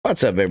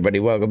What's up, everybody?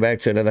 Welcome back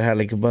to another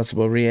highly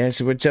combustible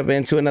reaction. We're jumping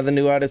into another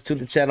new artist to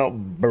the channel,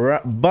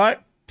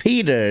 Bart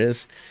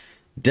Peeters,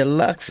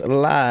 Deluxe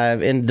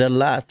live in the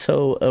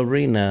Lotto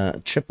Arena,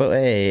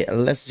 AAA.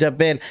 Let's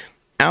jump in.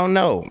 I don't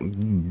know.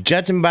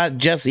 Judging by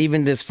just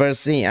even this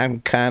first scene, I'm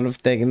kind of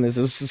thinking this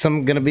is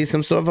gonna be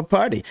some sort of a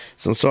party,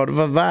 some sort of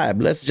a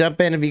vibe. Let's jump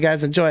in. If you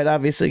guys enjoyed,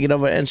 obviously get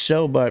over and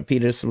show Bart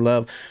Peeters some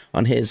love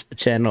on his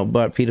channel,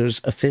 Bart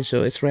Peeters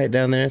Official. It's right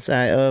down there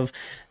inside of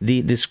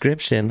the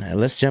description.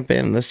 Let's jump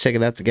in. Let's check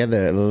it out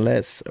together.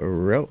 Let's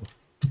roll.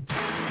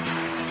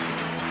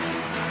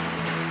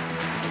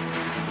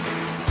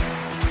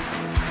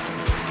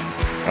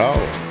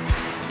 Oh.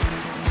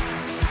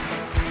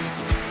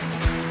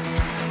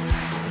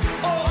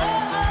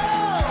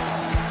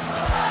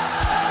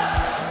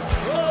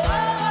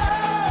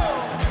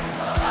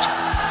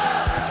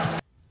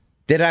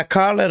 Did I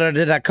call it or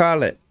did I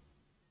call it?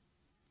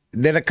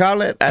 Did I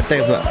call it? I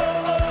think so.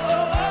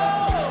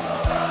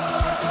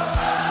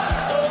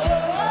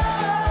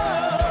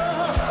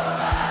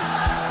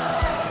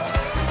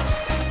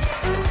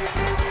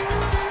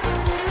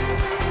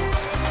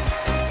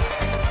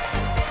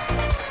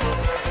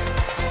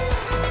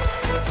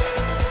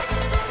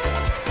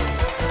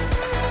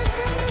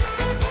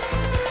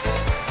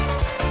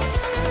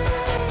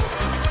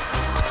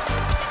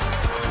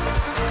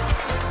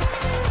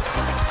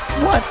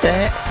 What the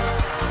heck?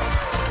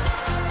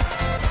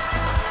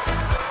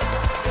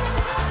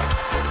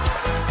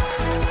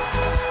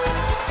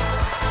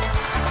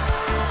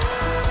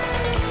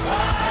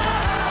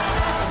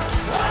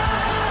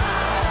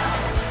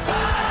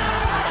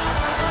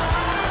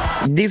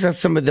 These are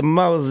some of the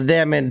most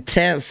damn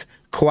intense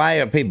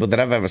choir people that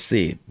I've ever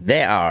seen.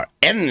 They are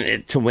in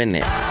it to win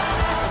it.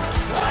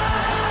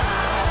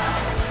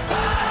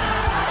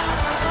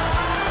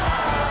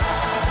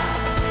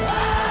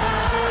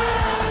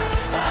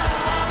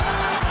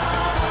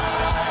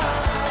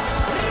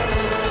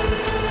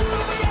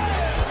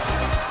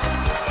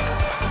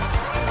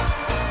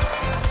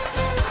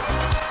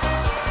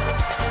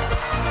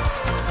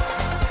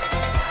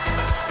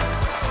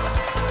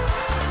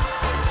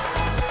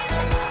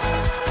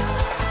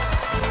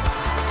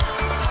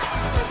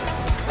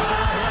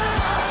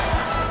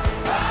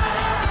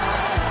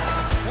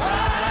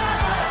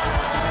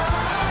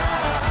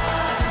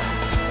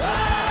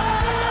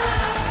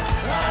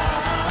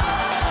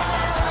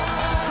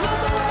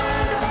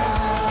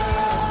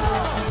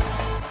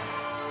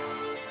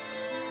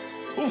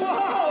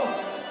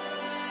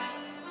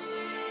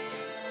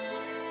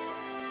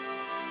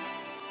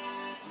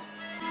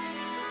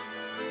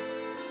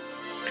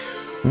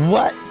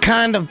 What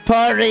kind of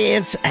party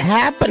is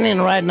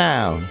happening right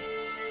now?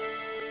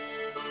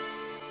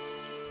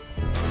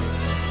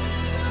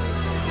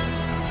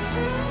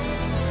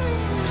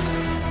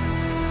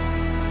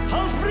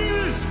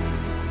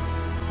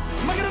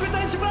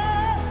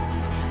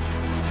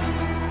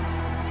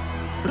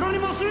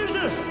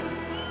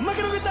 Mag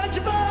je nog een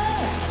tandje bij?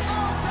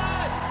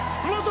 Altijd!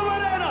 Lotto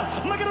Arena,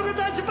 mag je nog een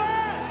tandje bij?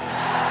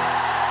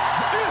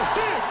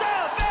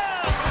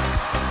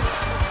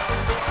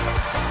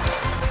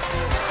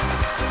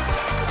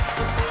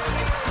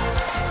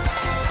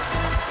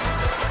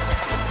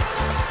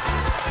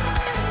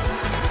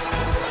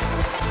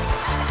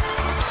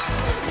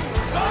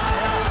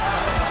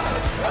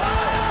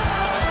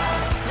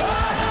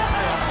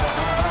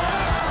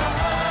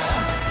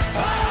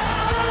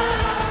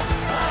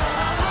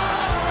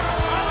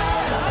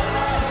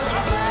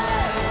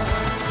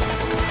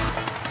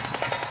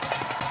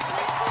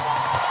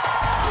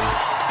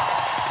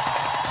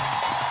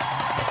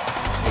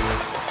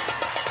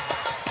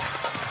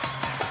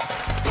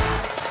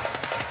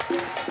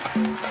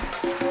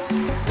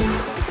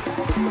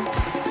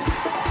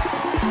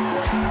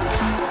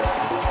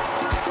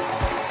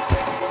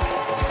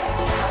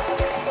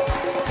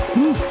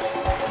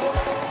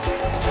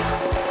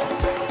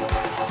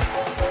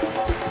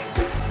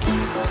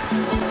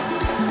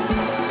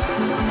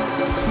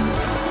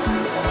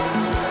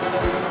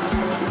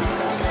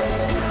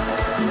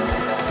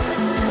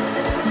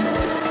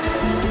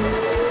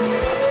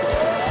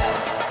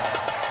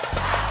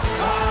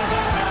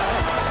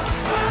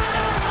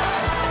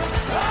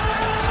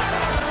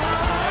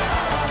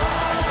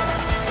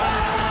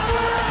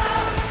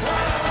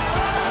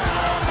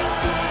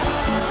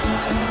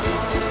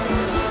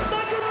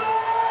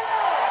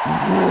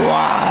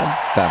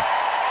 What the?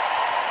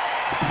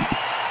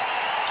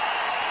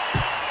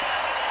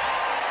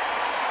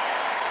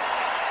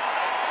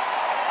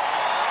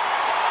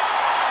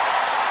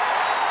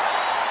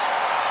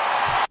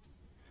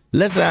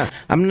 Listen,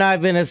 I'm not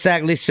even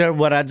exactly sure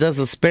what I just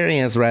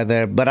experienced right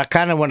there, but I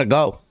kind of want to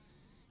go.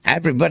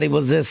 Everybody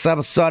was in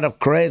some sort of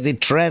crazy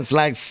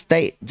trance-like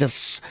state,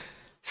 just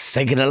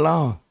singing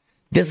along.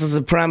 This is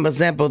a prime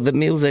example. The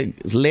music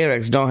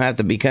lyrics don't have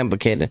to be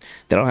complicated.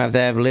 They don't have to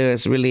have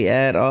lyrics really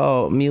at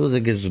all.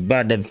 Music is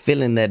about that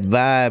feeling, that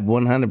vibe,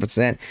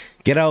 100%.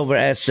 Get over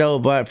and show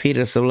Bart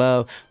Peeters some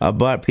love.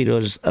 Bart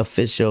Peeters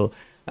Official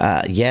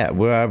Yeah,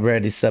 we're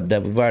already subbed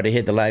up. We've already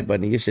hit the like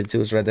button. You should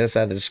too. It's right there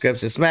inside the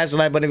description. Smash the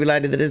like button if you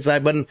liked it. The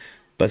dislike button,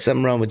 but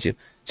something wrong with you.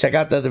 Check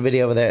out the other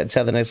video over there.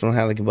 Until the next one,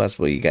 highly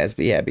combustible. You guys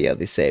be happy,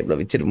 healthy, safe. Love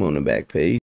you to the moon and back. Peace.